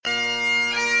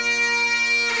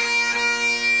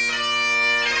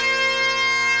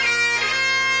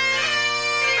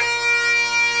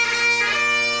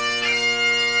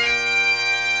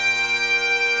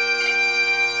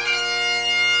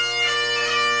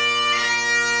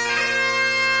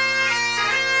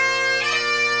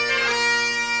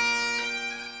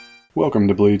Welcome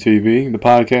to Bleed TV, the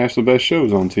podcast of the best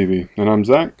shows on TV. And I'm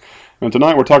Zach. And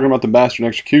tonight we're talking about The Bastard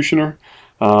Executioner.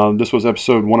 This was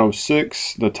episode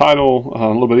 106. The title, a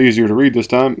little bit easier to read this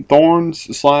time,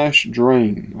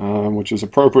 Thorns/Drain, which is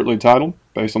appropriately titled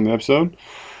based on the episode.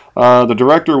 The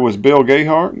director was Bill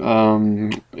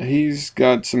Gayhart. He's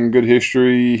got some good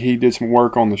history. He did some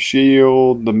work on The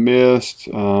Shield, The Mist,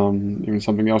 even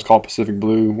something else called Pacific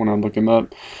Blue when I looked him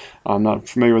up. I'm not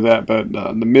familiar with that, but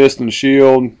The Mist and The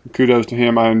Shield, kudos to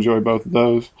him. I enjoy both of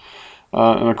those.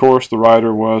 And of course, the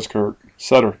writer was Kurt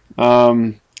Sutter.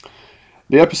 The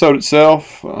episode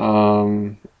itself,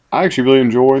 I actually really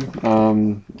enjoyed.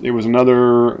 It was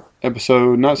another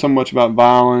episode, not so much about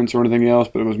violence or anything else,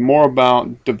 but it was more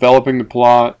about developing the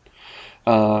plot,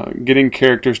 getting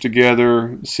characters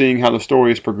together, seeing how the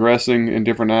story is progressing in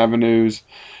different avenues,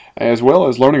 as well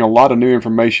as learning a lot of new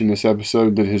information this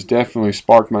episode that has definitely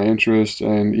sparked my interest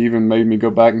and even made me go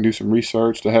back and do some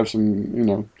research to have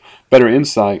some, better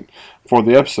insight for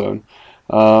the episode.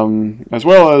 As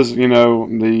well as,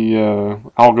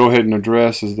 I'll go ahead and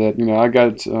address is that,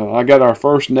 I got our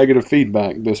first negative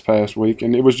feedback this past week,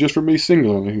 and it was just for me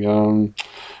singularly,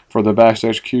 for The Bastard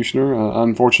Executioner.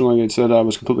 Unfortunately, it said I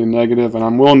was completely negative, and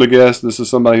I'm willing to guess this is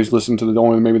somebody who's listened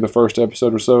to maybe the first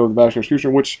episode or so of The Bastard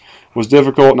Executioner, which was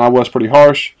difficult, and I was pretty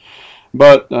harsh.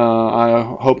 But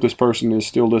I hope this person is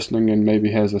still listening and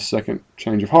maybe has a second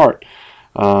change of heart.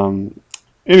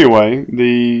 Anyway,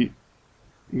 the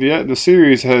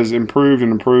series has improved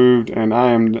and improved, and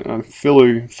I am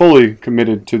fully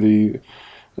committed to the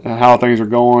how things are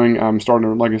going. I'm starting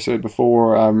to, like I said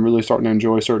before, I'm really starting to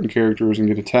enjoy certain characters and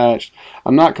get attached.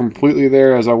 I'm not completely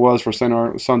there as I was for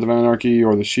Sons of Anarchy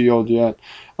or The Shield yet,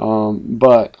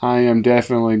 but I am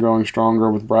definitely growing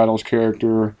stronger with Brattle's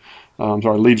character.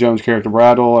 Lee Jones' character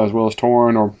Brattle, as well as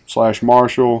Torrin or /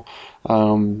 Marshall.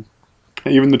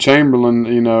 Even the Chamberlain,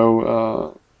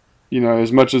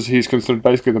 as much as he's considered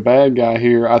basically the bad guy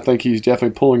here, I think he's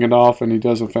definitely pulling it off, and he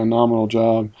does a phenomenal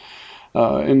job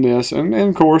in this. And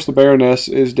of course, the Baroness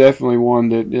is definitely one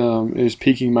that is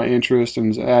piquing my interest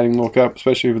and is adding a look up,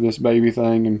 especially with this baby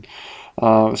thing, and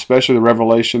especially the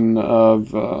revelation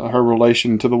of her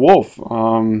relation to the wolf.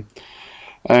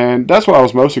 And that's what I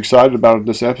was most excited about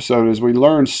this episode, is we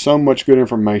learned so much good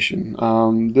information.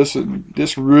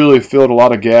 This really filled a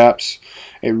lot of gaps.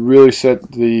 It really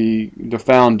set the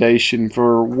foundation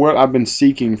for what I've been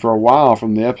seeking for a while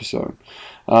from the episode.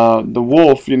 The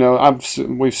wolf,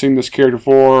 we've seen this character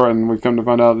before, and we've come to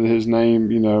find out that his name,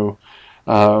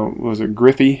 was it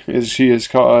Griffey? As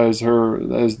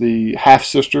the half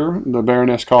sister, the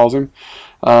Baroness calls him.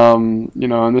 And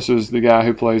this is the guy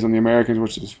who plays on The Americans,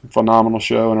 which is a phenomenal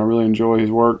show, and I really enjoy his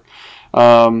work.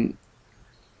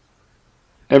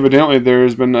 Evidently,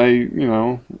 there's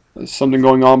been something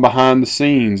going on behind the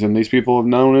scenes, and these people have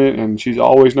known it, and she's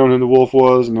always known who the wolf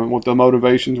was and what the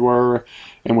motivations were,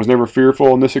 and was never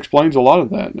fearful, and this explains a lot of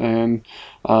that. And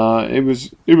it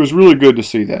was really good to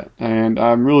see that, and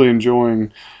I'm really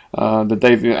enjoying that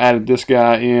they've added this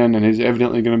guy in, and he's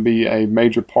evidently going to be a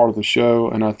major part of the show,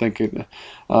 and I think it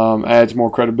adds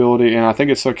more credibility, and I think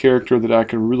it's a character that I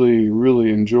could really,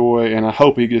 really enjoy, and I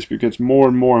hope he just gets more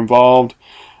and more involved,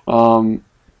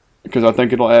 because I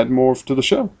think it'll add more to the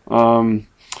show.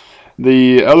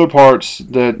 The other parts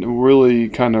that really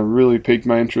piqued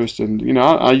my interest, and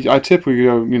I typically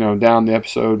go down the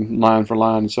episode line for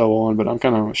line and so on, but I'm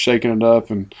kind of shaking it up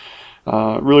and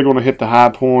really going to hit the high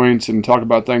points and talk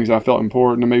about things I felt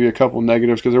important, and maybe a couple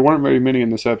negatives, because there weren't very many in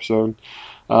this episode.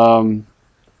 I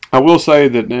will say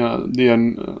that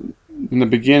in the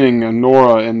beginning,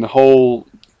 Nora and the whole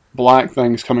black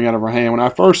things coming out of her hand, when I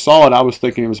first saw it, I was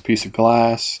thinking it was a piece of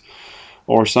glass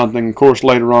or something. Of course,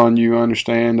 later on, you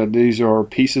understand that these are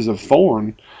pieces of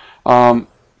thorn.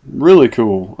 Really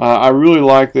cool. I really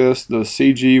like this. The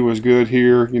CG was good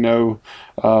here.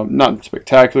 Not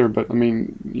spectacular, but I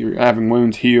mean, you're having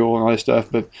wounds heal and all that stuff.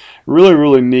 But really,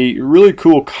 really neat, really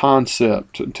cool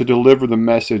concept to deliver the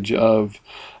message of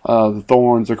the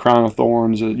thorns, the crown of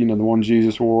thorns, the one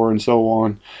Jesus wore, and so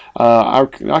on.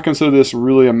 I consider this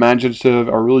really imaginative,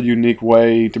 a really unique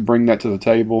way to bring that to the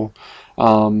table.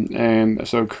 And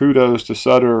so kudos to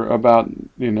Sutter about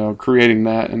creating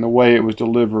that and the way it was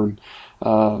delivered.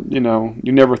 You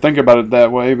never think about it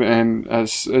that way, and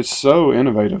it's so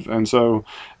innovative, and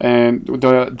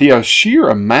the sheer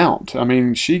amount. I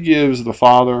mean, she gives the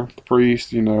father, the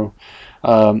priest, like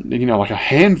a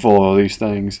handful of these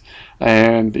things,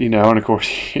 and of course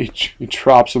he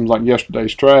drops them like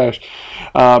yesterday's trash.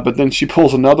 But then she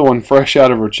pulls another one fresh out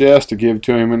of her chest to give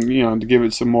to him, and to give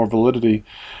it some more validity.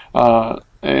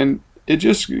 And it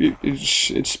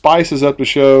spices up the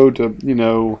show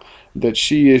to that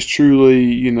she is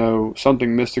truly,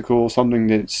 something mystical, something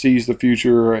that sees the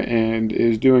future and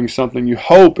is doing something you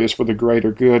hope is for the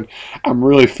greater good. I'm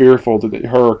really fearful that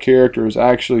her character is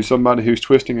actually somebody who's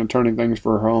twisting and turning things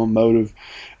for her own motive,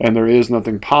 and there is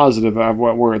nothing positive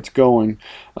about where it's going,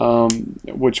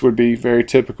 which would be very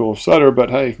typical of Sutter. But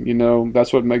hey,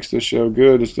 that's what makes this show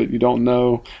good, is that you don't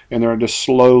know, and they're just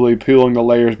slowly peeling the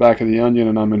layers back of the onion,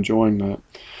 and I'm enjoying that.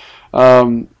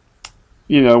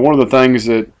 One of the things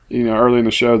that, early in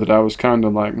the show that I was kind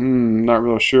of like, not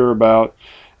real sure about,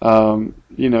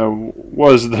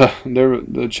 was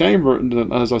the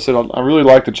chamber. As I said, I really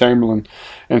like the Chamberlain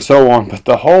and so on, but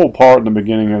the whole part in the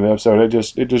beginning of the episode,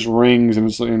 it just rings, and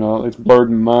it's blurred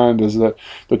in mind, is that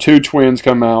the two twins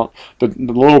come out, the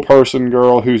little person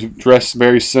girl who's dressed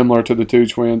very similar to the two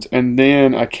twins, and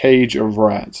then a cage of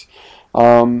rats.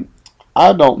 I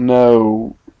don't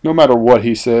know. No matter what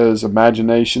he says,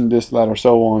 imagination, this, that, or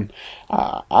so on,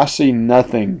 I see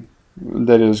nothing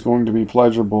that is going to be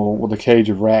pleasurable with a cage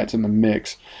of rats in the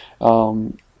mix.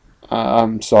 I'm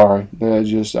sorry.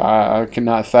 I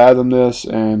cannot fathom this,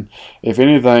 and if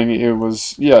anything, it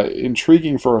was,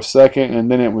 intriguing for a second, and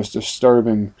then it was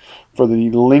disturbing for the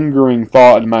lingering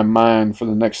thought in my mind for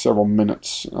the next several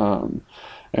minutes.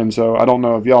 And so I don't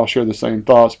know if y'all share the same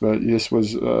thoughts, but this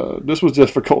was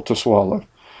difficult to swallow.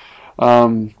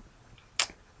 Other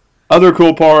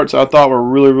cool parts I thought were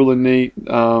really, really neat.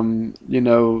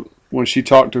 When she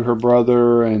talked to her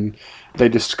brother and they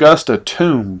discussed a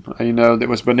tomb, that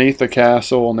was beneath the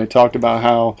castle, and they talked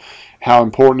about how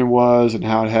important it was and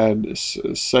how it had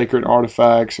sacred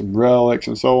artifacts and relics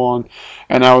and so on.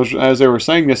 And as they were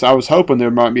saying this, I was hoping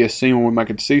there might be a scene where we might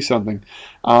get to see something.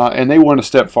 And they went a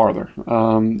step farther.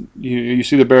 You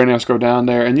see the Baroness go down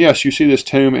there, and yes, you see this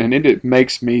tomb, and it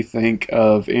makes me think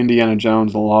of Indiana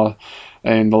Jones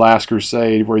and the Last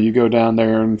Crusade, where you go down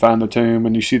there and find the tomb,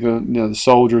 and you see the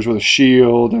soldiers with a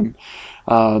shield and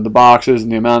the boxes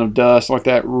and the amount of dust like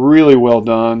that. Really well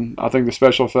done. I think the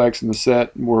special effects and the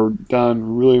set were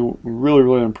done really, really,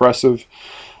 really impressive.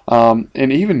 And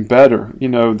even better,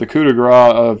 the coup de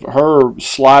grace of her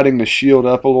sliding the shield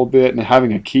up a little bit and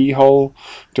having a keyhole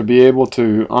to be able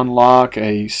to unlock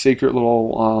a secret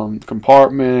little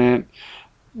compartment.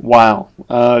 Wow.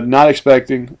 Not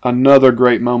expecting. Another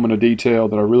great moment of detail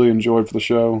that I really enjoyed for the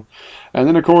show. And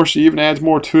then, of course, she even adds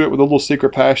more to it with a little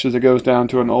secret passage that goes down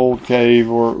to an old cave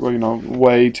or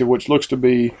way to which looks to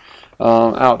be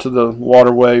out to the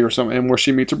waterway or something, and where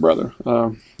she meets her brother,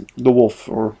 the wolf,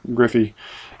 or Griffey,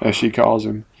 as she calls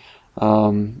him.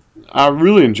 I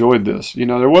really enjoyed this.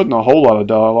 There wasn't a whole lot of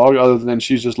dialogue other than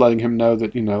she's just letting him know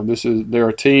that, they're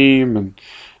a team, and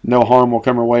no harm will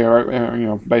come her way,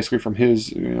 or basically from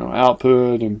his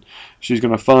output, and she's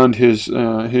going to fund his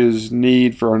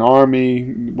need for an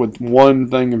army with one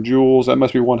thing of jewels. That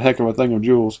must be one heck of a thing of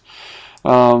jewels.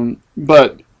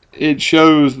 But it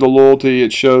shows the loyalty,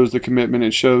 it shows the commitment,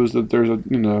 it shows that there's a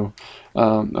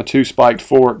two-spiked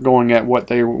fork going at what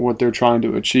they're trying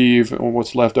to achieve, or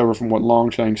what's left over from what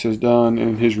Longshanks has done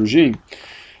in his regime.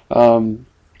 So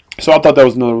I thought that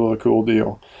was another really cool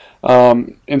deal.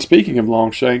 And speaking of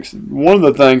Longshanks, one of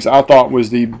the things I thought was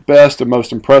the best and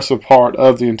most impressive part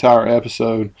of the entire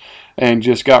episode, and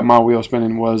just got my wheel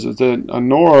spinning, was that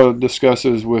Nora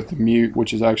discusses with the Mute,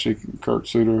 which is actually Kirk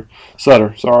Sutter,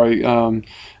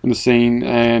 in the scene,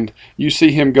 and you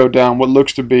see him go down what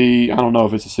looks to be, I don't know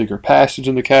if it's a secret passage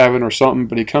in the cabin or something,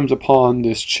 but he comes upon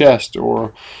this chest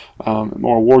or a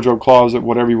wardrobe closet,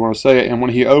 whatever you want to say it, and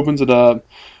when he opens it up,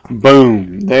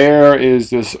 boom, there is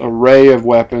this array of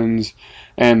weapons,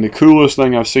 and the coolest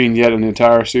thing I've seen yet in the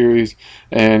entire series,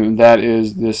 and that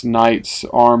is this knight's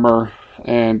armor,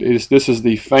 and this is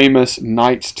the famous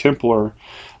Knights Templar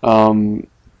outfit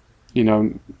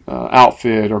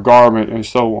or garment and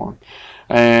so on.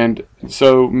 And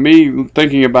so me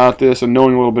thinking about this and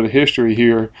knowing a little bit of history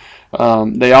here,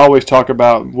 they always talk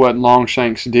about what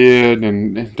Longshanks did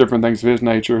and different things of his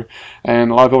nature. And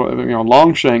a lot of people,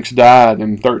 Longshanks died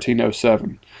in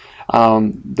 1307.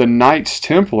 The Knights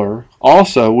Templar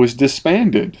also was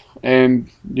disbanded and,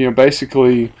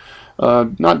 basically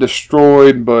not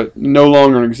destroyed, but no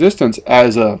longer in existence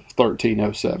as of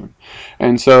 1307.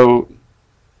 And so,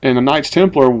 and the Knights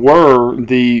Templar were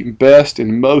the best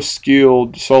and most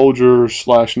skilled soldiers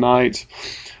 / knights,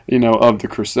 of the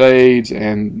Crusades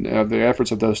and of the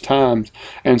efforts of those times.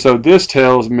 And so this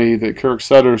tells me that Kirk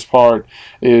Sutter's part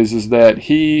is that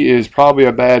he is probably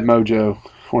a bad mojo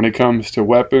when it comes to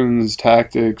weapons,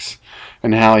 tactics,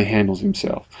 and how he handles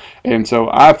himself. And so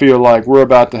I feel like we're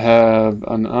about to have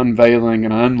an unveiling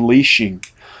and unleashing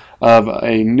of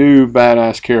a new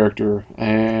badass character,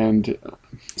 and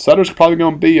Sutter's probably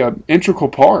going to be an integral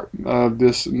part of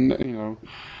this,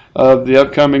 of the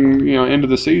upcoming, end of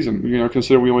the season.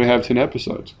 Consider we only have 10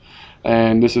 episodes,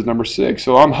 and this is number 6.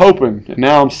 So I'm hoping, and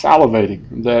now I'm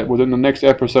salivating, that within the next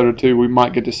episode or two, we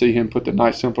might get to see him put the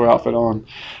Night Templar outfit on,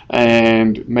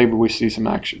 and maybe we see some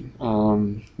action.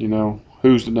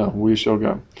 Who's to know? We shall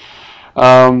go.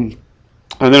 And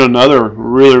then another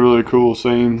really, really cool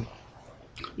scene,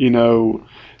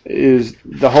 is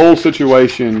the whole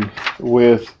situation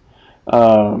with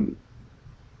the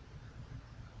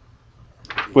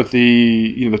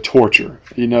torture.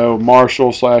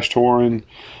 Marshall / Torrin,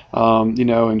 and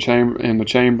the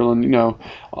Chamberlain.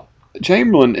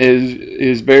 Chamberlain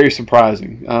is very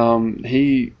surprising.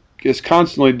 He is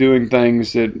constantly doing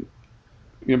things that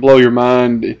blow your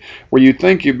mind, where you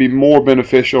think it'd be more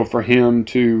beneficial for him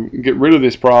to get rid of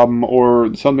this problem,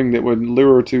 or something that would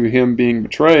lure to him being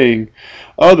betraying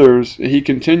others. He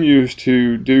continues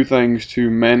to do things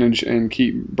to manage and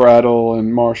keep Brattle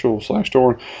and Marshall /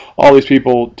 Torrin, all these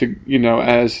people, to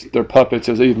as their puppets,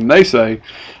 as even they say,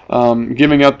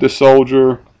 giving up this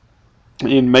soldier,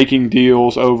 in making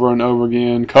deals over and over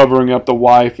again, covering up the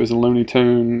wife as a Looney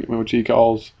Tune, which he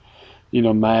calls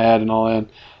mad and all that.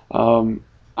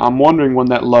 I'm wondering when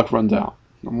that luck runs out.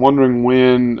 I'm wondering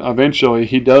when eventually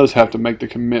he does have to make the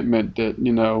commitment that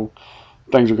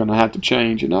things are going to have to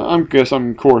change. And of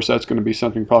course, that's going to be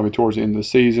something probably towards the end of the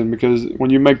season, because when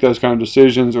you make those kind of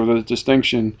decisions, or the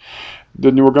distinction,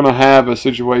 then we're going to have a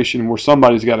situation where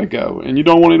somebody's got to go, and you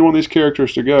don't want any one of these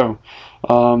characters to go.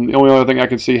 The only other thing I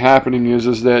can see happening is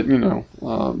that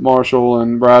Marshall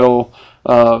and Brattle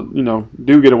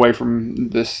do get away from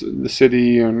the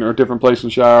city or different place in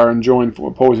Shire and join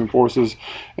opposing forces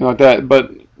and like that.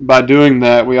 But by doing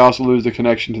that, we also lose the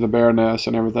connection to the Baroness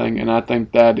and everything, and I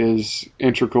think that is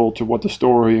integral to what the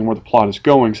story and where the plot is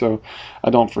going. So I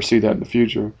don't foresee that in the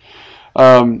future.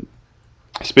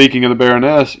 Speaking of the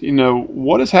Baroness,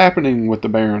 what is happening with the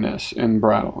Baroness and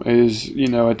Brattle is, at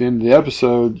the end of the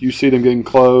episode, you see them getting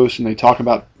close, and they talk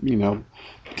about,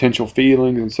 potential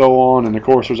feelings and so on. And of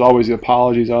course, there's always the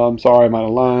apologies. Oh, I'm sorry, I might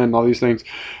have lied, and all these things.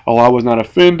 Oh, I was not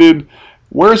offended.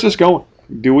 Where is this going?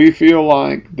 Do we feel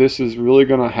like this is really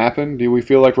going to happen? Do we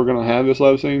feel like we're going to have this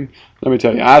love scene? Let me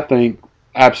tell you, I think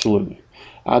absolutely.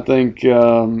 I think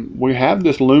we have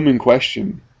this looming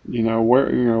question.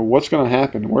 What's going to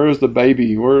happen? Where is the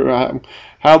baby? How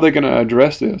are they going to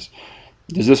address this?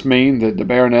 Does this mean that the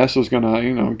Baroness is going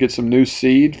to, get some new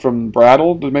seed from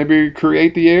Brattle to maybe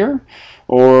create the heir?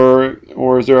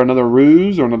 Or is there another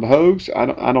ruse or another hoax? I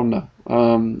don't know.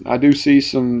 I do see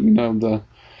some,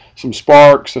 some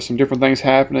sparks or some different things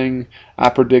happening. I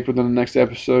predict within the next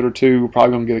episode or two, we're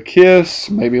probably going to get a kiss,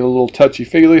 maybe a little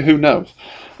touchy-feely, who knows?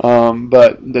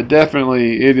 But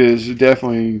it is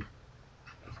definitely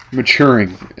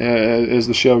maturing as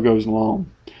the show goes along.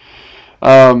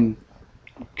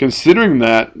 Considering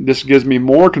that, this gives me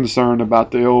more concern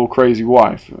about the old crazy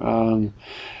wife.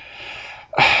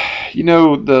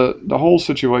 The whole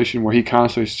situation where he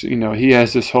constantly, he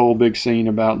has this whole big scene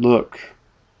about, look,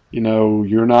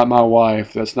 you're not my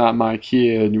wife, that's not my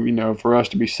kid, for us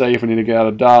to be safe, we need to get out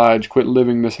of Dodge, quit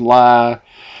living this lie.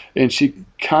 And she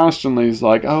constantly is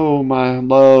like, oh, my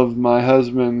love, my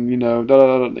husband,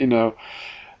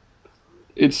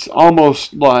 it's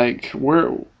almost like,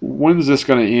 when's this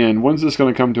going to end? When's this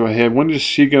going to come to a head? When is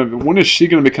she going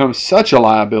to become such a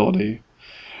liability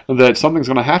that something's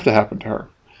going to happen to her?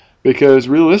 Because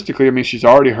realistically, she's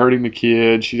already hurting the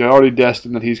kid. She's already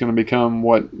destined that he's going to become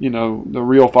what, the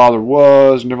real father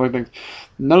was and different things.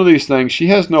 None of these things. She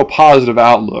has no positive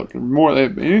outlook. More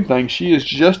than anything, she is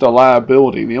just a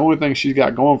liability. The only thing she's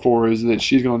got going for her is that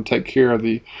she's going to take care of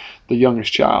the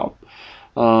youngest child.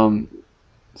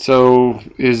 So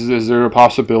is there a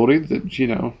possibility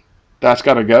that, that's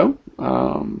got to go?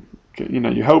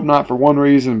 You hope not for one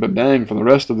reason, but dang, for the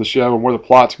rest of the show and where the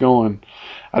plot's going,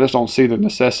 I just don't see the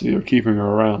necessity of keeping her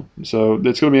around. So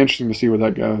it's going to be interesting to see where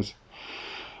that goes.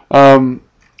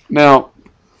 Now,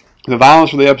 the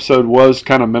violence for the episode was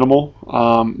kind of minimal,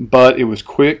 but it was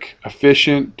quick,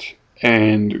 efficient,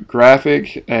 and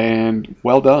graphic, and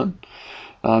well done.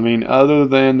 Other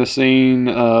than the scene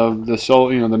of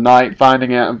the knight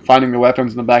finding the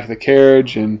weapons in the back of the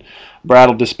carriage, and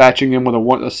Brattle dispatching him with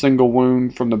a single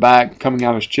wound from the back coming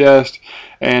out his chest,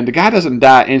 and the guy doesn't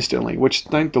die instantly, which,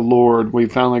 thank the Lord, we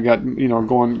finally got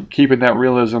going, keeping that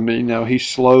realism that he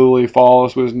slowly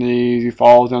falls to his knees, he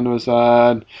falls down to his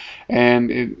side,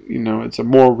 and it's a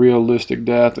more realistic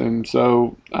death, and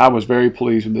so I was very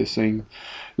pleased with this scene.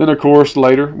 Then, of course,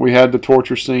 later we had the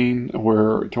torture scene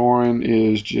where Torrin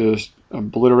is just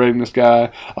obliterating this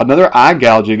guy. Another eye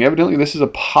gouging. Evidently, this is a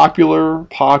popular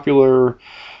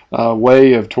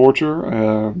way of torture,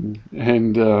 and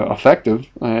effective.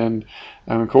 And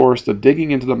of course, the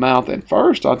digging into the mouth. At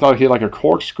first, I thought he had like a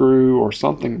corkscrew or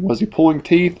something. Was he pulling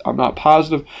teeth? I'm not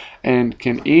positive. And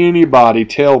can anybody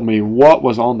tell me what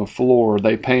was on the floor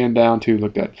they panned down to?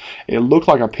 Looked at. It looked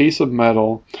like a piece of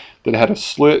metal that had a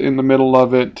slit in the middle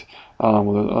of it,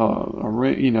 with a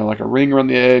ring, like a ring around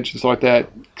the edge and stuff like that.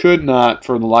 Could not,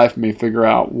 for the life of me, figure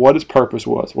out what its purpose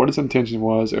was, what its intention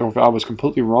was, or if I was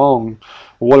completely wrong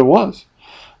what it was.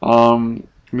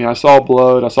 I saw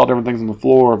blood, I saw different things on the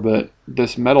floor, but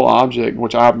this metal object,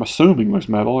 which I'm assuming was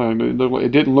metal, and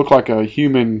it didn't look like a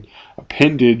human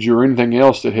appendage or anything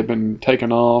else that had been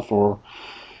taken off or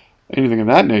anything of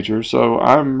that nature. So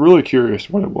I'm really curious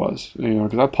what it was,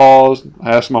 because I paused,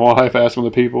 I asked my wife, I asked some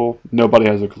of the people, nobody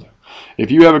has a clue.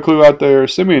 If you have a clue out there,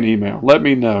 send me an email. Let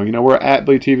me know. We're at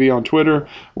Bleed TV on Twitter.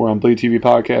 We're on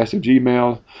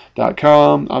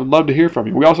bleedtvpodcast@gmail.com. I'd love to hear from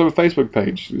you. We also have a Facebook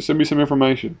page. Send me some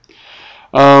information.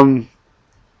 But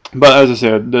as I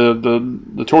said,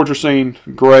 the torture scene,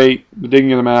 great. The digging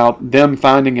them out, them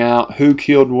finding out who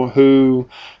killed who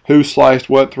sliced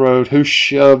what throat, who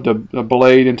shoved a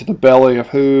blade into the belly of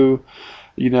who.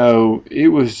 It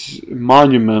was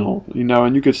monumental,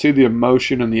 and you could see the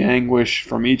emotion and the anguish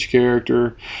from each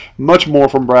character, much more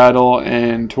from Bradel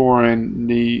and Torrin.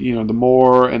 The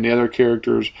Moore and the other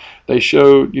characters, they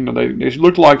showed, they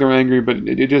looked like they're angry, but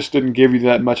it just didn't give you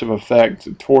that much of effect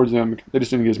towards them. They just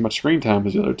didn't get as much screen time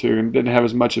as the other two, and didn't have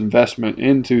as much investment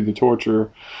into the torture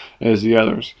as the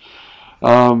others.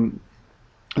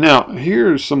 Now,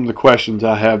 here's some of the questions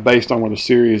I have based on what the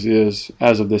series is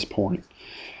as of this point.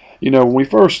 When we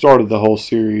first started the whole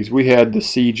series, we had the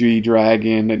CG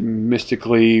dragon that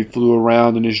mystically flew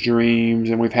around in his dreams,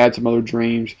 and we've had some other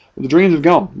dreams. The dreams have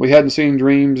gone. We hadn't seen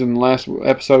dreams in the last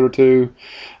episode or two.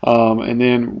 And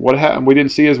then what happened? We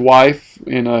didn't see his wife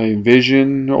in a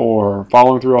vision or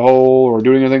falling through a hole or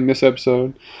doing anything in this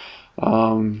episode.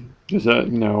 Is that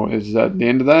the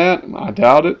end of that? I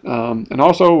doubt it. And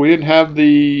also, we didn't have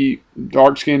the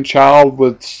dark-skinned child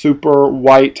with super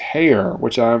white hair,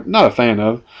 which I'm not a fan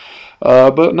of.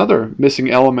 But another missing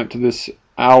element to this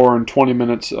hour and 20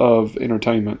 minutes of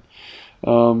entertainment.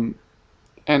 And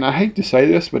I hate to say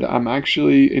this, but I'm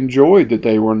actually enjoyed that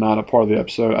they were not a part of the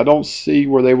episode. I don't see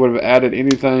where they would have added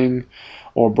anything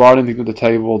or brought anything to the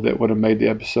table that would have made the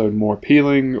episode more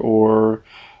appealing or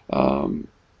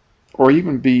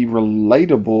even be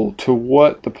relatable to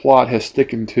what the plot has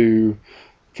sticking to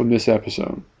from this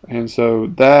episode. And so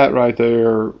that right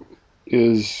there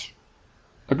is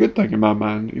a good thing in my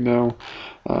mind.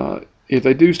 If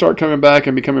they do start coming back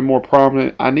and becoming more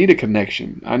prominent, I need a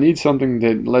connection. I need something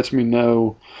that lets me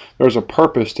know there's a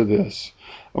purpose to this,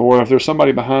 or if there's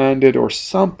somebody behind it or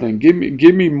something. Give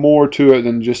me more to it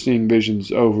than just seeing visions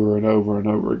over and over and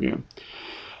over again.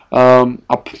 A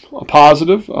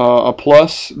positive, a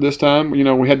plus this time.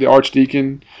 We had the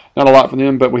Archdeacon. Not a lot from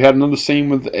them, but we had another scene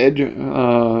with Ed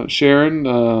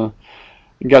Sheeran.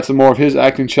 Got some more of his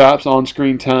acting chops,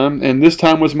 on-screen time, and this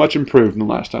time was much improved than the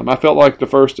last time. I felt like the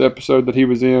first episode that he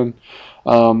was in,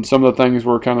 some of the things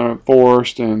were kind of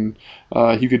forced, and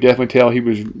you could definitely tell he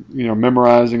was,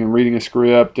 memorizing and reading a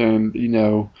script, and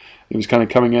it was kind of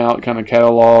coming out, kind of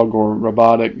catalog or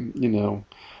robotic.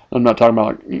 I'm not talking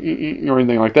about or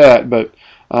anything like that, but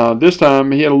this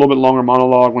time he had a little bit longer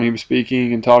monologue when he was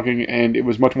speaking and talking, and it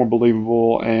was much more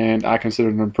believable, and I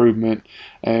considered an improvement.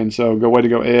 And so, way to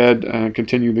go, Ed, and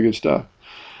continue the good stuff.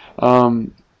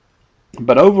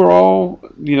 But overall,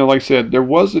 like I said, there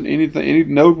wasn't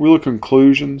no real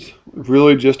conclusions.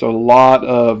 Really, just a lot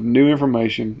of new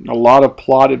information, a lot of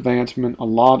plot advancement, a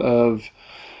lot of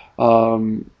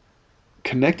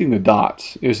connecting the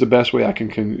dots is the best way I can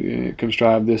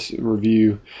contrive this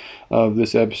review of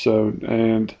this episode.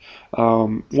 And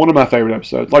one of my favorite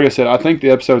episodes. Like I said, I think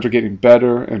the episodes are getting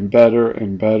better and better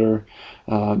and better.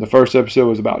 The first episode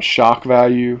was about shock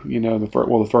value,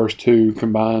 the first two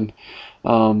combined.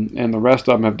 And the rest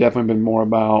of them have definitely been more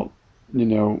about,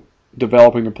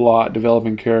 developing the plot,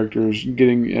 developing characters,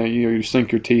 getting, you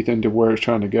sink your teeth into where it's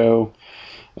trying to go.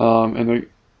 And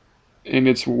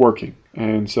it's working.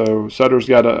 And so Sutter's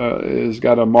got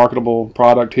a marketable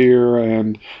product here,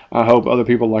 and I hope other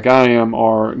people like I am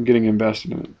are getting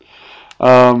invested in it.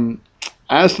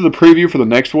 As to the preview for the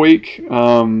next week,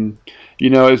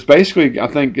 it's basically, I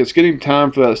think it's getting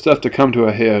time for that stuff to come to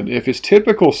a head. If it's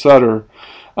typical Sutter,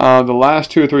 the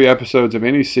last 2 or 3 episodes of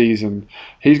any season,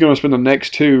 he's going to spend the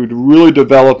next 2 really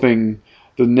developing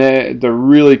the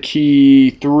really key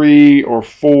 3 or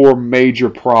 4 major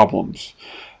problems.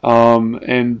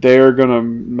 and they're going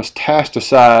to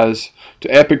metastasize to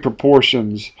epic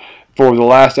proportions for the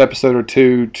last episode or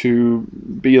two to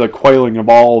be the quailing of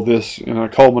all this in a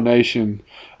culmination,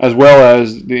 as well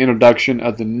as the introduction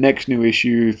of the next new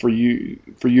issue for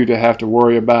you to have to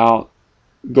worry about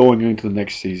going into the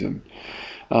next season.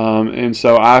 And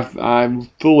so I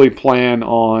fully plan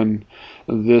on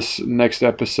this next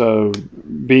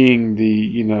episode being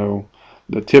the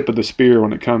tip of the spear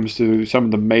when it comes to some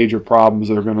of the major problems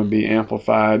that are going to be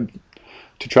amplified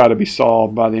to try to be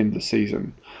solved by the end of the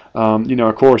season.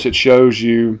 Of course, it shows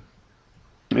you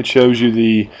the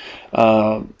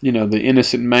the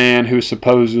innocent man who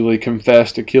supposedly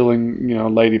confessed to killing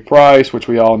Lady Price, which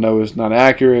we all know is not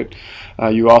accurate.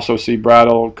 You also see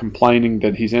Brattle complaining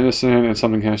that he's innocent and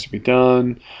something has to be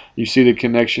done. You see the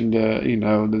connection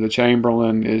to the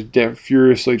Chamberlain is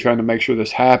furiously trying to make sure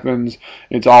this happens.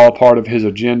 It's all a part of his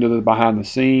agenda behind the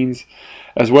scenes,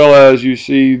 as well as you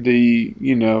see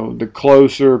the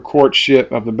closer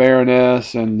courtship of the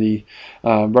Baroness and the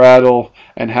Brattle,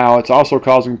 and how it's also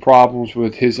causing problems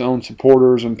with his own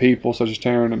supporters and people such as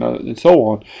Taryn and so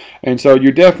on. And so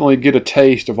you definitely get a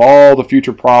taste of all the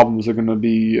future problems that are going to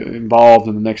be involved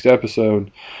in the next episode.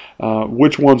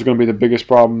 Which ones are going to be the biggest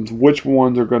problems, which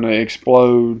ones are going to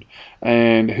explode,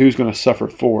 and who's going to suffer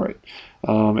for it.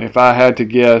 If I had to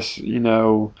guess,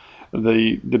 the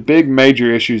big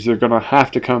major issues that are going to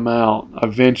have to come out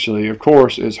eventually, of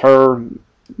course, is her,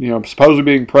 supposedly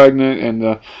being pregnant, and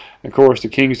of course the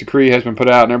King's decree has been put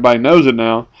out and everybody knows it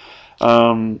now.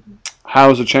 How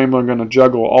is the Chamberlain going to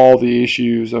juggle all the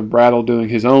issues of Brattle doing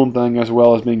his own thing as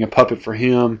well as being a puppet for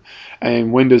him,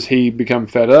 and when does he become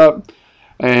fed up?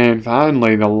 And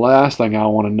finally, the last thing I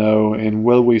want to know, and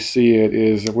will we see it,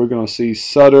 is if we're going to see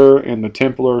Sutter in the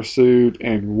Templar suit,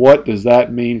 and what does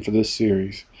that mean for this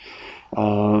series?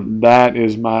 That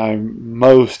is my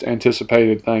most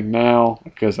anticipated thing now,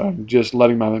 because I'm just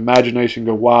letting my imagination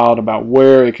go wild about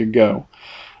where it could go.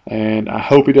 And I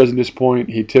hope he doesn't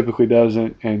disappoint. He typically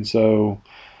doesn't, and so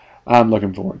I'm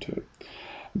looking forward to it.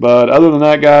 But other than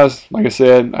that, guys, like I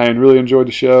said, I really enjoyed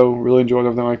the show, really enjoyed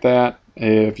everything like that.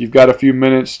 If you've got a few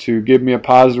minutes to give me a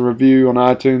positive review on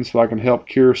iTunes so I can help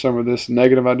cure some of this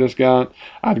negative I just got,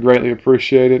 I'd greatly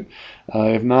appreciate it.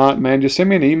 If not, man, just send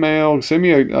me an email, send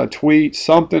me a tweet,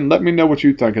 something. Let me know what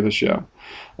you think of the show.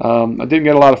 I didn't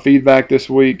get a lot of feedback this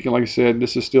week. Like I said,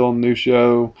 this is still a new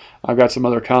show. I've got some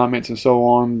other comments and so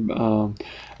on.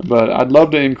 But I'd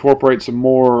love to incorporate some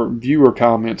more viewer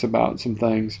comments about some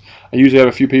things. I usually have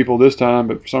a few people this time,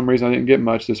 but for some reason I didn't get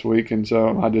much this week, and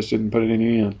so I just didn't put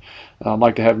any in. I'd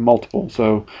like to have multiple.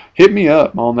 So hit me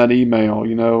up on that email,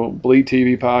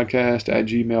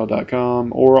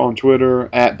 bleedtvpodcast@gmail.com, or on Twitter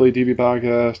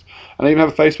 @bleedtvpodcast. And I even have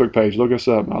a Facebook page. Look us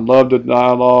up. I love to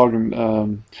dialogue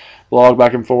and blog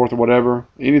back and forth or whatever.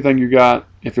 Anything you got.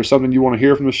 If there's something you want to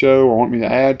hear from the show or want me to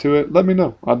add to it, let me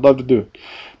know. I'd love to do it.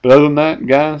 But other than that,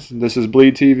 guys, this is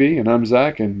Bleed TV, and I'm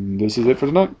Zach, and this is it for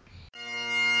tonight.